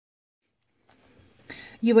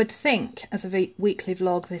You would think as a weekly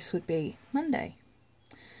vlog this would be Monday.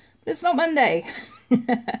 But it's not Monday.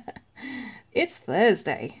 It's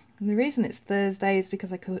Thursday. And the reason it's Thursday is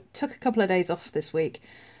because I took a couple of days off this week.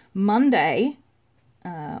 Monday,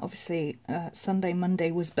 obviously Sunday,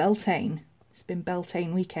 Monday was Beltane. It's been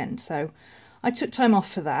Beltane weekend, so I took time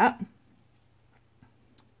off for that.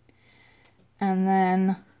 And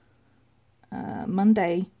then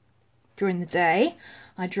Monday, during the day,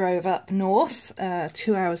 I drove up north,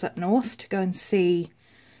 2 hours up north, to go and see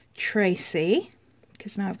Tracy,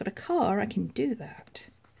 because now I've got a car, I can do that.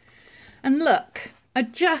 And look,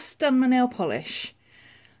 I'd just done my nail polish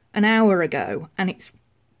an hour ago, and it's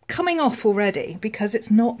coming off already because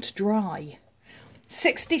it's not dry.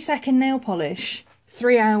 60-second nail polish,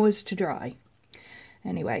 3 hours to dry.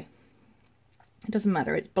 Anyway, it doesn't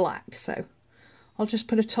matter, it's black, so I'll just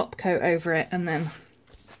put a top coat over it and then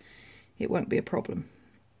it won't be a problem.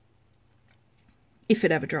 If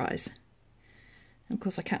it ever dries. And of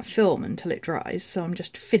course I can't film until it dries, so I'm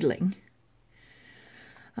just fiddling.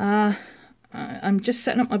 I'm just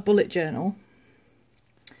setting up my bullet journal.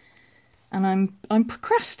 And I'm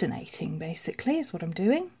procrastinating, basically, is what I'm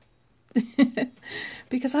doing.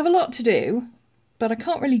 Because I have a lot to do, but I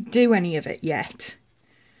can't really do any of it yet.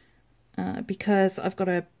 Because I've got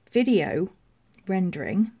a video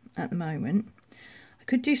rendering at the moment. I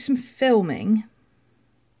could do some filming,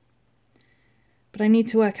 but I need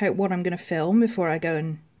to work out what I'm going to film before I go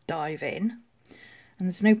and dive in. And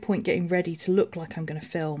there's no point getting ready to look like I'm going to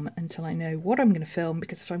film until I know what I'm going to film,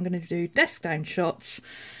 because if I'm going to do desk down shots,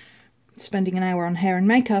 spending an hour on hair and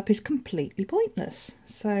makeup is completely pointless.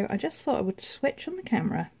 So I just thought I would switch on the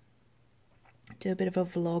camera, do a bit of a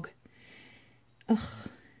vlog. Ugh.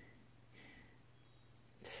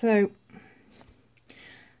 So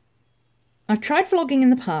I've tried vlogging in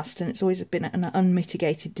the past and it's always been an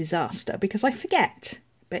unmitigated disaster because I forget,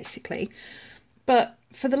 basically. But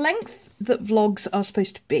for the length that vlogs are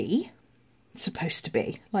supposed to be,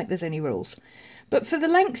 like there's any rules, but for the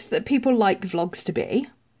length that people like vlogs to be,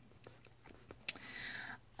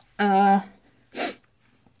 I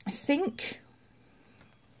think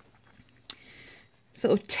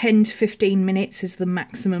sort of 10 to 15 minutes is the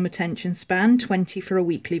maximum attention span, 20 for a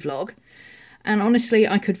weekly vlog. And honestly,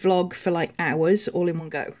 I could vlog for like hours all in one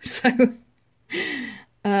go. So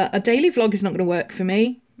a daily vlog is not going to work for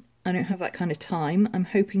me. I don't have that kind of time. I'm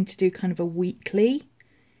hoping to do kind of a weekly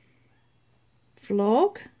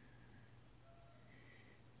vlog.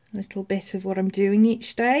 A little bit of what I'm doing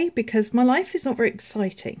each day, because my life is not very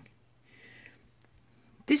exciting.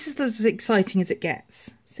 This is as exciting as it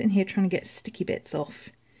gets. Sitting here trying to get sticky bits off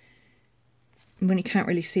when you can't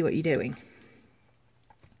really see what you're doing.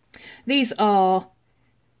 These are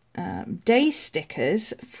day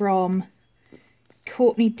stickers from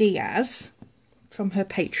Courtney Diaz from her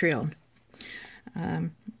Patreon.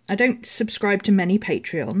 I don't subscribe to many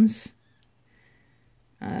Patreons.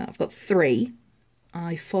 I've got 3.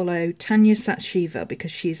 I follow Tanya Satshiva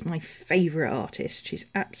because she's my favourite artist. She's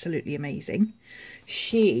absolutely amazing.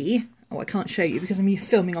 She, oh, I can't show you because I'm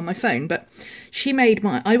filming on my phone, but she made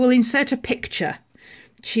my, I will insert a picture.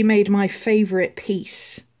 She made my favourite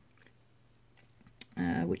piece,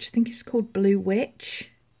 which I think is called Blue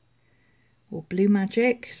Witch or Blue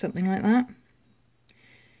Magic, something like that.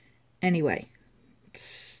 Anyway,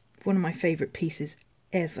 it's one of my favourite pieces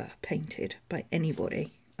ever painted by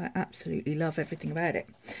anybody. I absolutely love everything about it.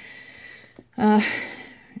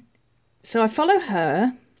 So I follow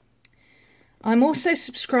her. I'm also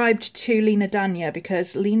subscribed to Lena Danya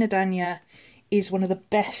because Lena Danya is one of the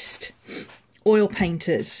best oil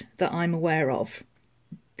painters that I'm aware of.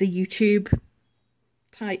 The YouTube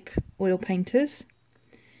type oil painters.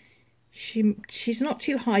 She's not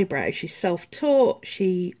too highbrow. She's self-taught.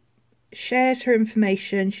 She shares her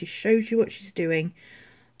information. She shows you what she's doing.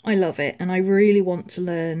 I love it, and I really want to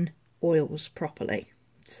learn oils properly.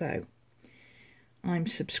 So I'm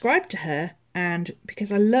subscribed to her, and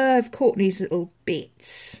because I love Courtney's little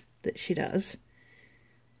bits that she does,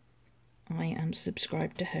 I am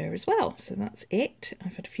subscribed to her as well. So that's it.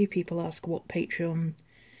 I've had a few people ask what Patreon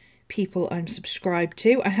people I'm subscribed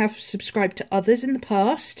to. I have subscribed to others in the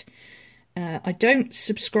past. I don't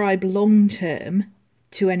subscribe long term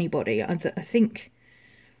to anybody. I think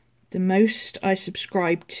the most I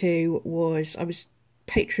subscribed to was, I was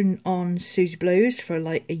patron on Susie Blues for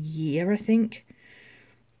like a year, I think.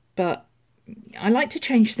 But I like to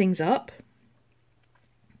change things up.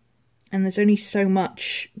 And there's only so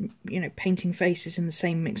much, you know, painting faces in the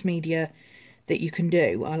same mixed media that you can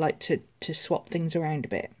do. I like to swap things around a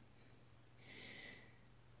bit.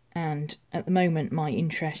 And at the moment, my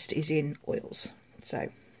interest is in oils. So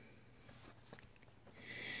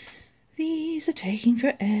These are taking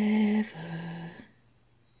forever.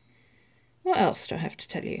 What else do I have to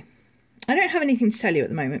tell you? I don't have anything to tell you at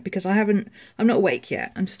the moment because I'm not awake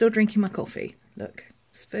yet. I'm still drinking my coffee. Look,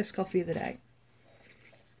 it's the first coffee of the day.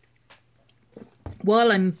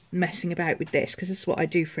 While I'm messing about with this, because this is what I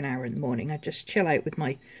do for an hour in the morning, I just chill out with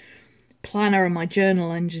my planner and my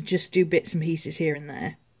journal and just do bits and pieces here and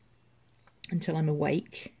there until I'm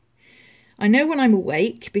awake. I know when I'm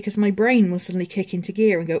awake because my brain will suddenly kick into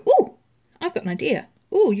gear and go, oh, I've got an idea.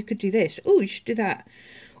 Oh, you could do this. Oh, you should do that.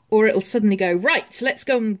 Or it'll suddenly go, right, let's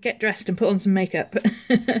go and get dressed and put on some makeup.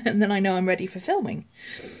 And then I know I'm ready for filming.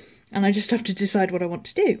 And I just have to decide what I want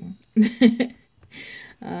to do.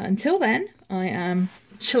 Until then, I am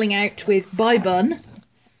chilling out with Bye Bun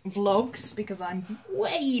vlogs because I'm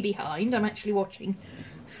way behind. I'm actually watching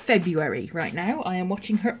February right now. I am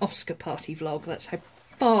watching her Oscar party vlog. That's how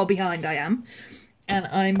far behind I am. And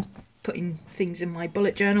I'm putting things in my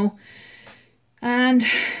bullet journal. And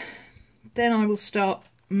then I will start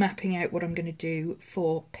mapping out what I'm going to do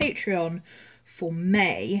for Patreon for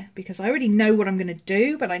May, because I already know what I'm going to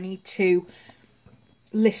do, but I need to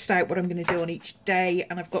list out what I'm going to do on each day,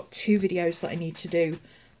 and I've got 2 videos that I need to do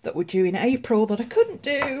that were due in April that I couldn't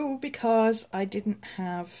do because I didn't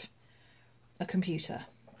have a computer.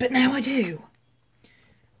 But now I do.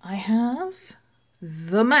 I have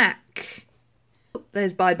the Mac. Oh,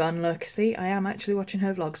 there's Bye Bun, look. See, I am actually watching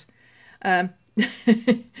her vlogs.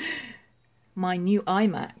 My new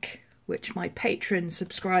iMac, which my Patreon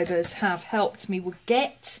subscribers have helped me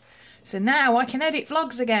get. So now I can edit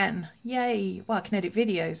vlogs again. Yay. Well, I can edit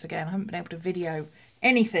videos again. I haven't been able to video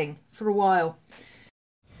anything for a while.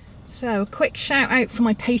 So a quick shout out for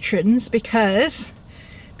my patrons because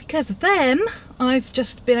of them, I've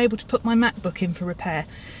just been able to put my Macbook in for repair.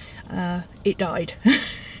 It died.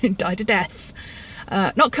 It died a death.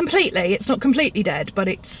 Not completely, it's not completely dead, but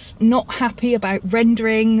it's not happy about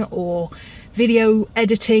rendering or video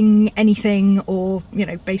editing anything, or, you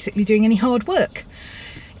know, basically doing any hard work.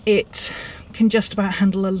 It can just about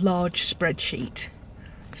handle a large spreadsheet.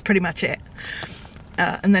 That's pretty much it.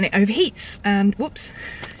 And then it overheats, and whoops,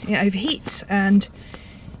 it overheats and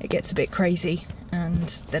it gets a bit crazy,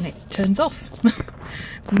 and then it turns off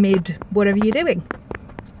mid whatever you're doing.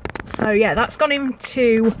 So yeah, that's gone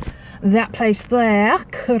into that place there,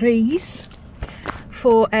 Enquiries,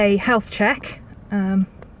 for a health check,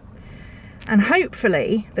 and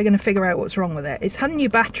hopefully they're going to figure out what's wrong with it. It's had a new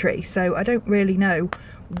battery, so I don't really know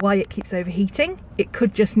why it keeps overheating. It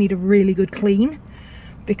could just need a really good clean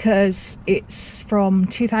because it's from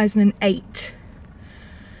 2008,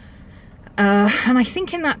 and I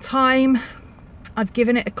think in that time I've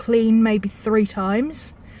given it a clean maybe 3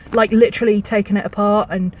 times, like literally taken it apart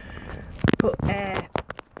and put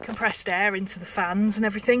compressed air into the fans and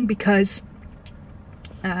everything, because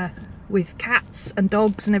with cats and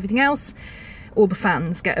dogs and everything else, all the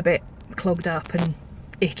fans get a bit clogged up and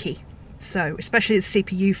icky. So especially the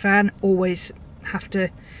CPU fan, always have to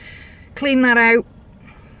clean that out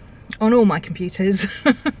on all my computers.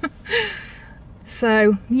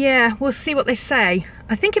 So yeah, we'll see what they say.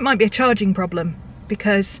 I think it might be a charging problem,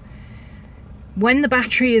 because when the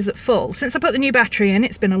battery is at full, since I put the new battery in,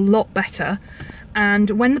 it's been a lot better, and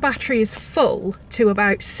when the battery is full to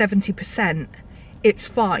about 70%, it's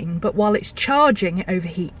fine, but while it's charging it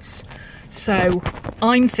overheats. So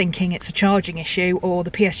I'm thinking it's a charging issue, or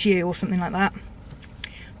the PSU or something like that.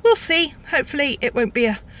 We'll see. Hopefully it won't be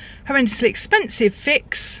a horrendously expensive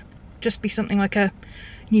fix, just be something like a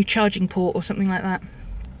new charging port or something like that.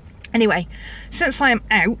 Anyway, since I am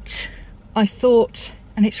out, I thought,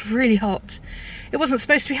 and it's really hot, it wasn't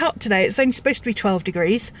supposed to be hot today, it's only supposed to be 12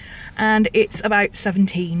 degrees and it's about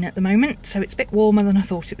 17 at the moment, so it's a bit warmer than I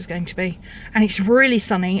thought it was going to be, and it's really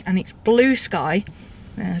sunny and it's blue sky.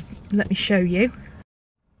 Let me show you.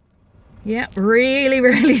 Yeah,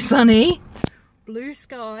 really sunny, blue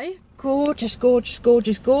sky, gorgeous, gorgeous,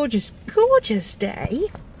 gorgeous, gorgeous, gorgeous day.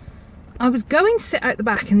 I was going to sit out the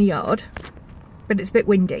back in the yard, but it's a bit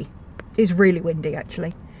windy. It's really windy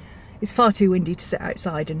actually. It's far too windy to sit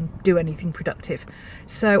outside and do anything productive.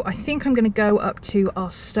 So I think I'm going to go up to our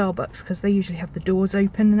Starbucks, because they usually have the doors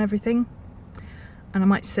open and everything. And I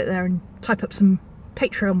might sit there and type up some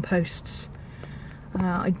Patreon posts.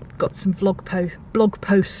 I got some blog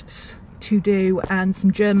posts to do and some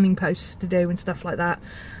journaling posts to do and stuff like that.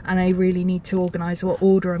 And I really need to organise what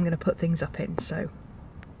order I'm going to put things up in. So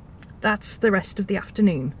that's the rest of the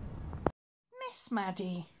afternoon. Miss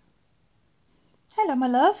Maddie. Hello, my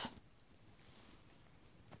love.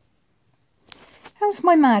 How's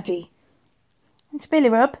my Maddie? It's Billy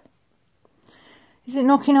Rub. Is it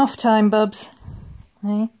knocking off time, Bubs?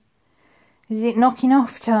 Eh? Is it knocking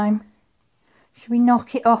off time? Should we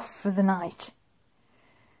knock it off for the night?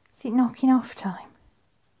 Is it knocking off time?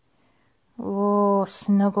 Oh,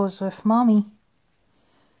 snuggles with Mommy.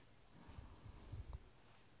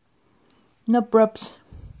 Nub rubs.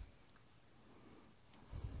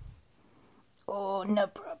 Oh,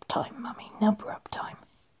 nub rub time, Mummy. Nub rub time.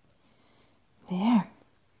 There.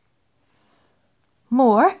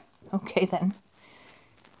 More? Okay then.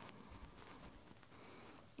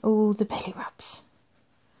 Oh, the belly rubs.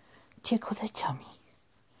 Tickle the tummy.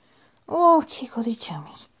 Oh, tickle the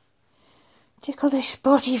tummy. Tickle the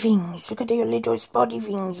spotty things. Look at your little spotty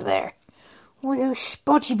things there. Oh, those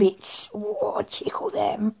spotty bits. Oh, tickle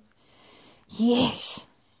them. Yes.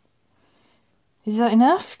 Is that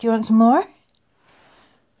enough? Do you want some more?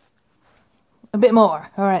 A bit more.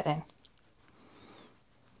 Alright then.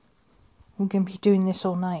 We're going to be doing this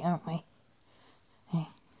all night, aren't we? Hey.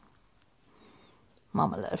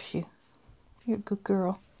 Mama loves you. You're a good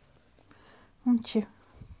girl. Aren't you?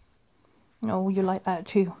 Oh, you like that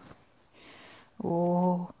too.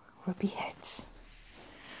 Oh, rubby heads.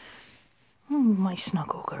 Oh, my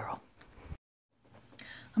snuggle girl.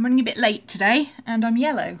 I'm running a bit late today and I'm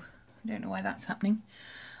yellow. I don't know why that's happening.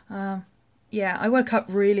 Yeah, I woke up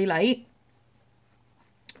really late.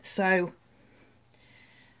 So,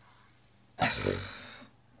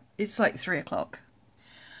 it's like 3 o'clock.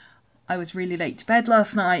 I was really late to bed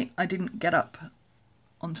last night. I didn't get up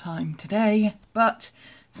on time today, but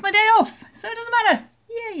it's my day off, so it doesn't matter.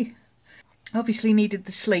 Yay! Obviously needed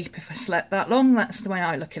the sleep if I slept that long. That's the way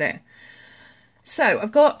I look at it. So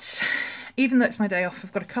I've got, even though it's my day off,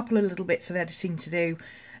 I've got a couple of little bits of editing to do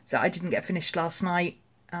that I didn't get finished last night.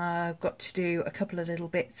 I've got to do a couple of little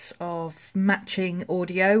bits of matching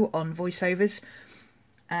audio on voiceovers,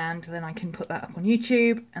 and then I can put that up on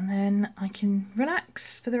YouTube, and then I can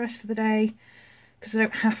relax for the rest of the day because I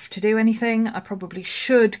don't have to do anything. I probably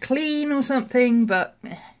should clean or something, but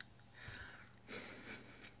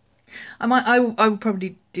I will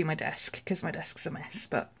probably do my desk because my desk's a mess,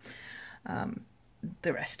 but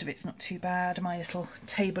the rest of it's not too bad. My little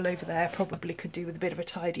table over there probably could do with a bit of a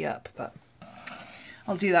tidy up, but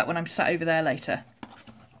I'll do that when I'm sat over there later.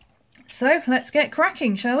 So let's get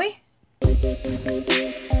cracking, shall we?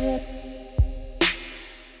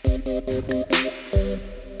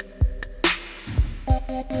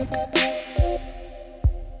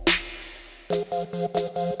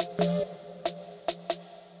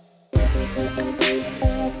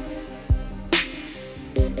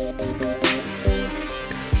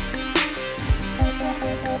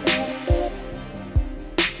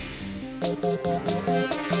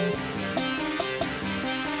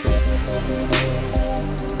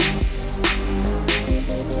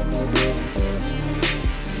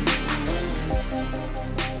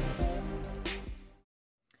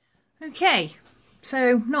 Okay,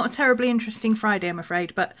 so not a terribly interesting Friday, I'm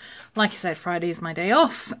afraid, but like I said, Friday is my day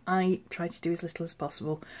off. I try to do as little as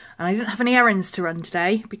possible, and I didn't have any errands to run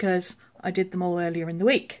today because I did them all earlier in the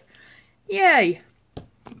week. Yay!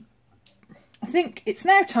 I think it's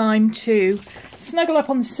now time to snuggle up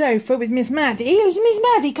on the sofa with Miss Maddie. Is Miss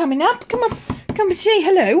Maddie coming up? Come up, come and say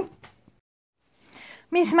hello.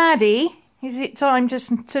 Miss Maddie, is it time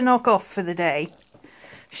just to knock off for the day?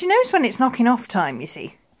 She knows when it's knocking off time, you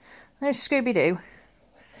see. There's Scooby-Doo.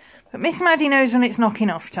 But Miss Maddie knows when it's knocking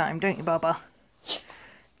off time, don't you, Baba?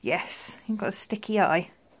 Yes, you've got a sticky eye.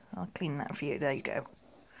 I'll clean that for you. There you go.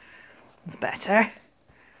 That's better.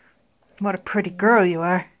 What a pretty girl you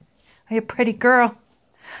are. Are you a pretty girl? Are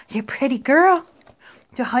you a pretty girl?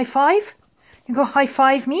 Do a high five? You go high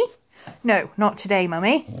five me? No, not today,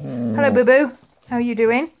 Mummy. Hello, Boo-Boo. How are you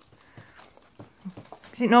doing?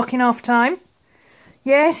 Is it knocking off time?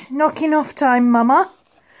 Yes, knocking off time, Mama.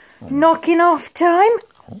 Knocking off time?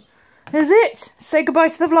 Is it? Say goodbye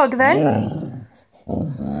to the vlog then.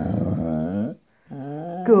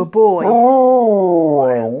 Good boy.